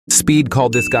Speed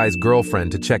called this guy's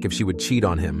girlfriend to check if she would cheat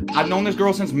on him. I've known this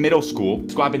girl since middle school.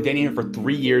 So I've been dating her for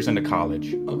 3 years into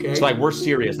college. Okay. It's like, we're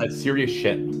serious. That's serious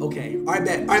shit. Okay. All right,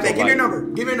 bet. All right, bet. Give me your number.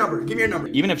 Give me your number. Give me your number.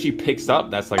 Even if she picks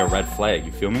up, that's like a red flag.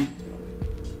 You feel me?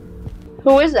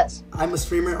 Who is this? I'm a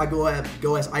streamer. I go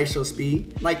as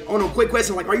IShowSpeed. Like, oh no, quick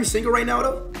question. Like, are you single right now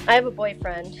though? I have a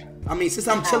boyfriend. I mean, since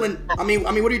I'm chilling, I mean,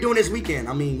 what are you doing this weekend?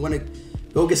 I mean, wanna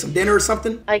go get some dinner or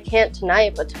something? I can't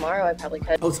tonight, but tomorrow I probably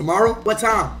could. Oh, tomorrow? What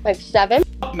time? Like 7?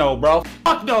 Fuck no, bro.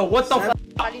 Fuck no. What the fuck?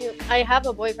 How do you? I have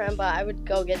a boyfriend, but I would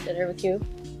go get dinner with you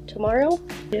tomorrow.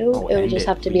 It would just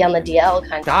have to be on the DL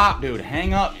kind of. Stop, dude.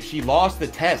 Hang up. She lost the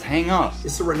test. Hang up.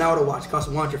 It's a Ronaldo watch. Costs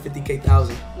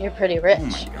 150,000. You're pretty rich. Oh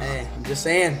my God. Hey, I'm just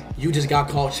saying. You just got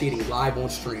caught cheating live on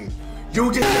stream.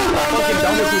 You just. I'm fucking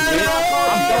done with you, bitch.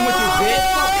 I'm done with you, bitch.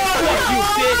 Fuck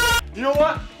you, bitch. You know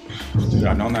what? Dude,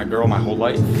 I've known that girl my whole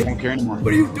life. I don't care anymore.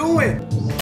 What are you doing?